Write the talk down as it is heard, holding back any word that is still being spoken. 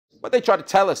what they try to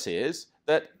tell us is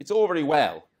that it's all very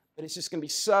well, but it's just going to be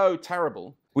so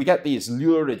terrible. We get these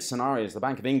lurid scenarios. The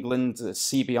Bank of England, the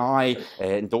CBI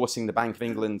endorsing the Bank of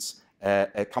England's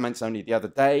comments only the other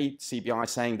day, CBI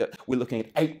saying that we're looking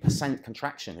at 8%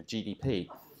 contraction of GDP.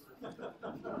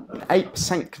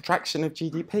 8% contraction of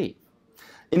GDP.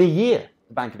 In a year,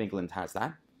 the Bank of England has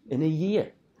that. In a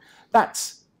year.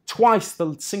 That's twice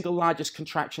the single largest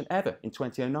contraction ever in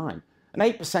 2009. An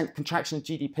 8% contraction of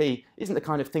GDP isn't the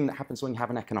kind of thing that happens when you have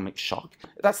an economic shock.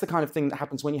 That's the kind of thing that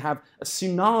happens when you have a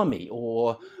tsunami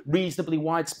or reasonably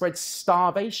widespread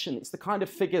starvation. It's the kind of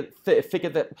figure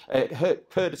that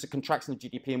occurred as a contraction of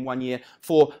GDP in 1 year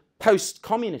for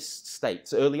post-communist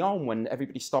states early on when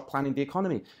everybody stopped planning the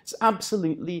economy. It's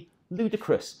absolutely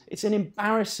ludicrous. It's an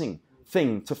embarrassing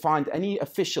thing to find any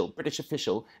official, British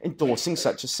official, endorsing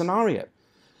such a scenario.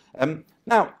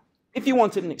 Now, if you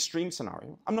wanted an extreme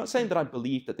scenario, I'm not saying that I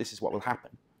believe that this is what will happen,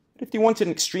 but if you wanted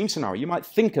an extreme scenario, you might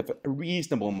think of a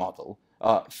reasonable model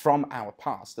from our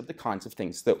past of the kinds of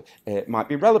things that might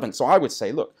be relevant. So I would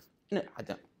say, look,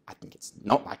 I think it's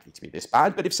not likely to be this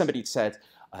bad, but if somebody had said,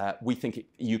 we think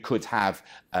you could have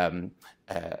a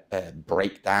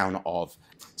breakdown of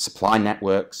supply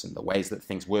networks and the ways that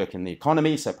things work in the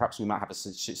economy, so perhaps we might have a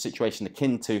situation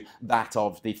akin to that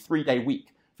of the three-day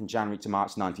week from January to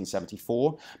March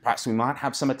 1974. Perhaps we might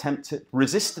have some attempt at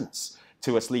resistance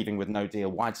to us leaving with no deal,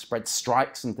 widespread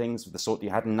strikes and things of the sort you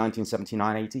had in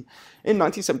 1979-80. In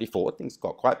 1974, things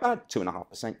got quite bad,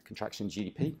 2.5% contraction in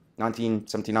GDP.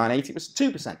 1979-80 was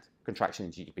 2% contraction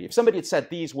in GDP. If somebody had said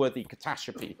these were the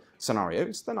catastrophe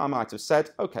scenarios, then I might have said,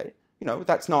 okay, you know,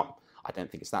 that's not, I don't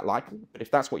think it's that likely, but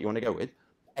if that's what you want to go with,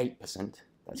 8%,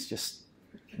 that's just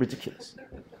ridiculous.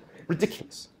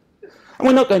 Ridiculous. And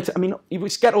we're not going to, I mean, we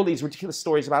get all these ridiculous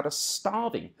stories about us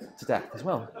starving to death as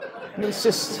well. I mean, it's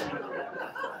just...